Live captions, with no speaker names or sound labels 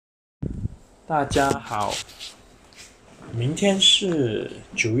大家好，明天是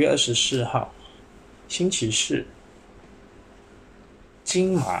9月24号，星期四，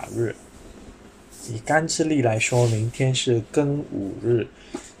金马日。以干支历来说，明天是庚午日，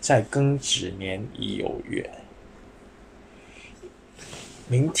在庚子年乙酉月。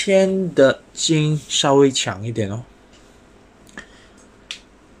明天的金稍微强一点哦。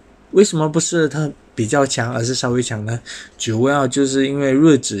为什么不是它比较强，而是稍微强呢？主要就是因为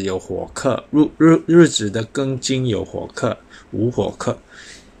日子有火克，日子的庚金有火克，无火克。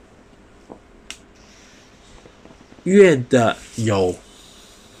月的有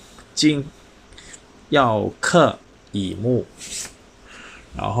金要克乙木，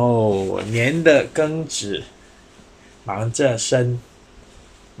然后年的庚子忙着生，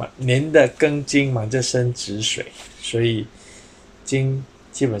年的庚金忙着生子水，所以金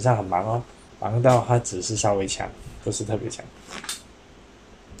基本上很忙哦，忙到它只是稍微强，不是特别强。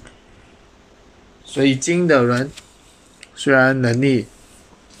所以金的人虽然能力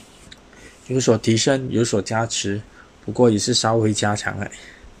有所提升，有所加持，不过也是稍微加强了。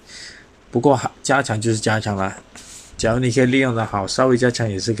不过加强就是加强了，假如你可以利用的好，稍微加强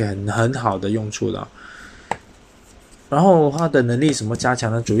也是个很好的用处的。然后他的能力什么加强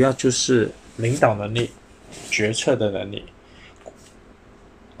呢？主要就是领导能力、决策的能力。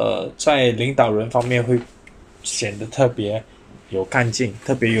在领导人方面会显得特别有干劲，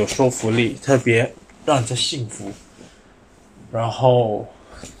特别有说服力，特别让人家信服。然后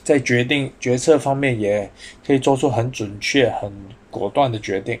在决策方面也可以做出很准确、很果断的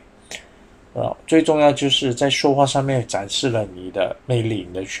决定。最重要就是在说话上面展示了你的魅力、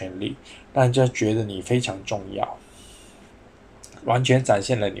你的权利，让人家觉得你非常重要，完全展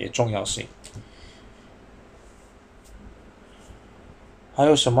现了你的重要性。还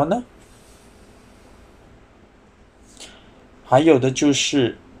有什么呢？还有的就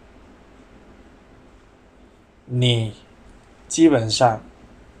是你基本上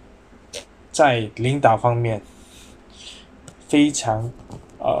在领导方面非常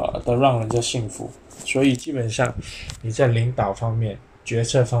的让人家信服，所以基本上你在领导方面、决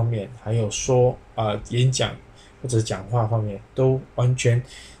策方面，还有演讲或者讲话方面，都完全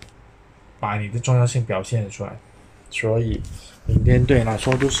把你的重要性表现出来。所以明天对你来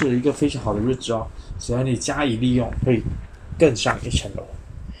说都是一个非常好的日子哦，只要你加以利用，会更上一层楼。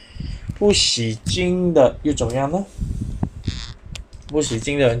不喜金的又怎么样呢？不喜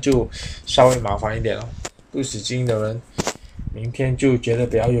金的人就稍微麻烦一点了。不喜金的人明天就觉得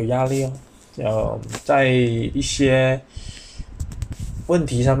比较有压力哦，在一些问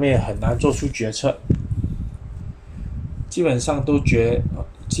题上面很难做出决策，基本上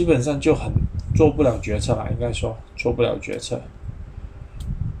就很做不了决策了，应该说做不了决策。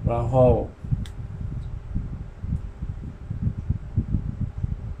然后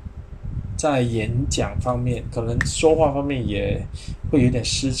在演讲方面，可能说话方面也会有点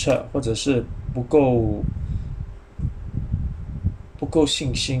失策，或者是不够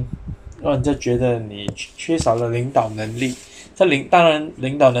信心，让人家觉得你缺少了领导能力。当然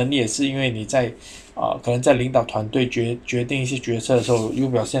领导能力也是因为你在可能在领导团队决定一些决策的时候又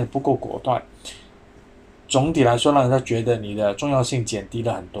表现得不够果断，总体来说让人家觉得你的重要性减低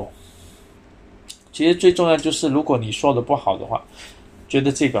了很多。其实最重要就是如果你说的不好的话，觉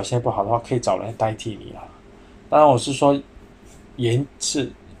得自己表现不好的话，可以找人代替你了。当然我是说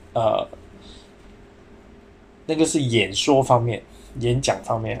那个是演说方面、演讲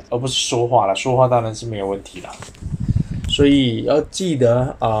方面，而不是说话了。说话当然是没有问题的，所以要记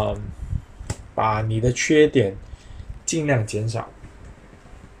得把你的缺点尽量减少，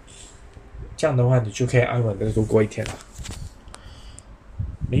这样的话你就可以安稳的度过一天了。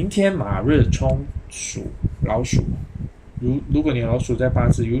明天马日冲老鼠，如果你老鼠在八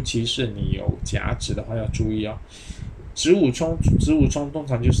字，尤其是你有甲子的话要注意哦。子午冲通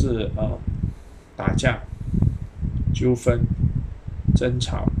常就是打架、纠纷、争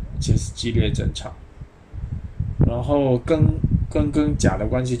吵，且是激烈争吵。然后跟甲的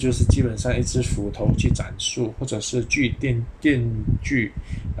关系就是基本上一只斧头去斩树，或者是电锯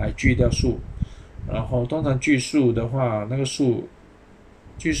来锯掉树。然后通常锯树的话，那个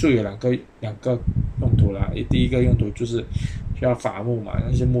锯树有两个用途啦。第一个用途就是需要伐木嘛，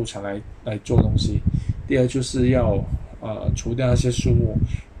那些木材来做东西。第二就是要除掉那些树木，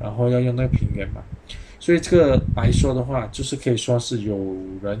然后要用那个平原嘛。所以这个来说的话，就是可以说是有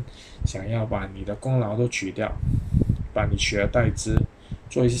人想要把你的功劳都取掉，把你取而代之，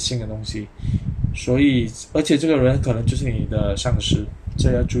做一些新的东西。所以而且这个人可能就是你的上司，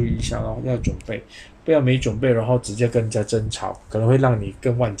这要注意一下咯，要准备，不要没准备然后直接跟人家争吵，可能会让你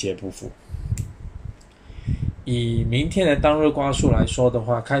更万劫不复。以明天的当日卦数来说的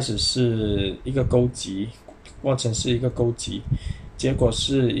话，开始是一个勾击，过程是一个勾击，结果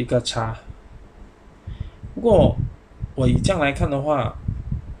是一个叉。不过我以这样来看的话，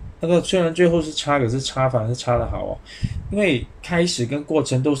那个虽然最后是叉，可是叉反而是叉的好哦，因为开始跟过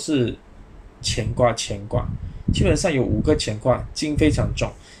程都是乾卦，基本上有5个乾卦，金非常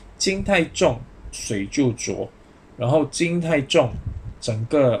重，金太重水就浊，然后金太重，整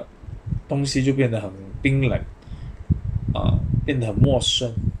个东西就变得很冰冷变得很陌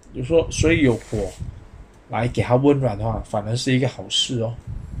生。就说，所以有火来给它温暖的话，反而是一个好事哦。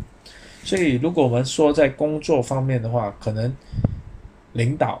所以，如果我们说在工作方面的话，可能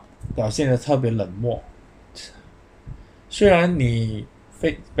领导表现得特别冷漠，虽然你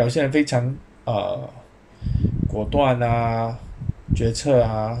表现得非常果断啊、决策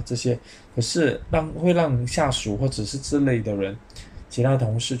啊这些，可是会让下属或者是之类的人、其他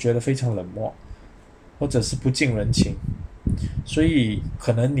同事觉得非常冷漠，或者是不近人情。所以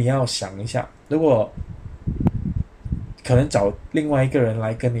可能你要想一下，如果可能找另外一个人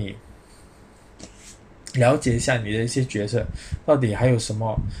来跟你了解一下你的一些角色，到底还有什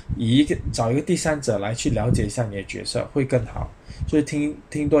么，找一个第三者来去了解一下你的角色会更好。所以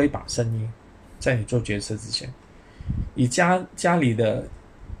听多一把声音，在你做决策之前。以家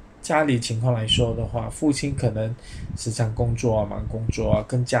里情况来说的话，父亲可能时常工作啊、忙工作啊，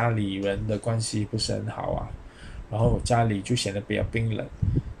跟家里人的关系不是很好啊，然后家里就显得比较冰冷。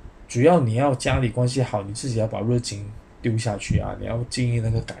主要你要家里关系好，你自己要把热情丢下去啊，你要经营那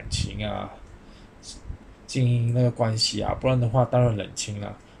个感情啊，经营那个关系啊，不然的话当然冷清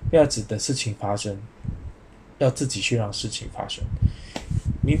了。不要只等事情发生，要自己去让事情发生。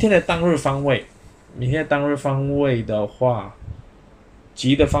明天的当日方位，的话，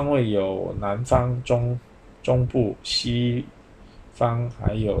吉的方位有南方、中部、西方，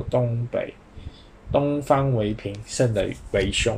还有东北。东方为平，胜的为凶。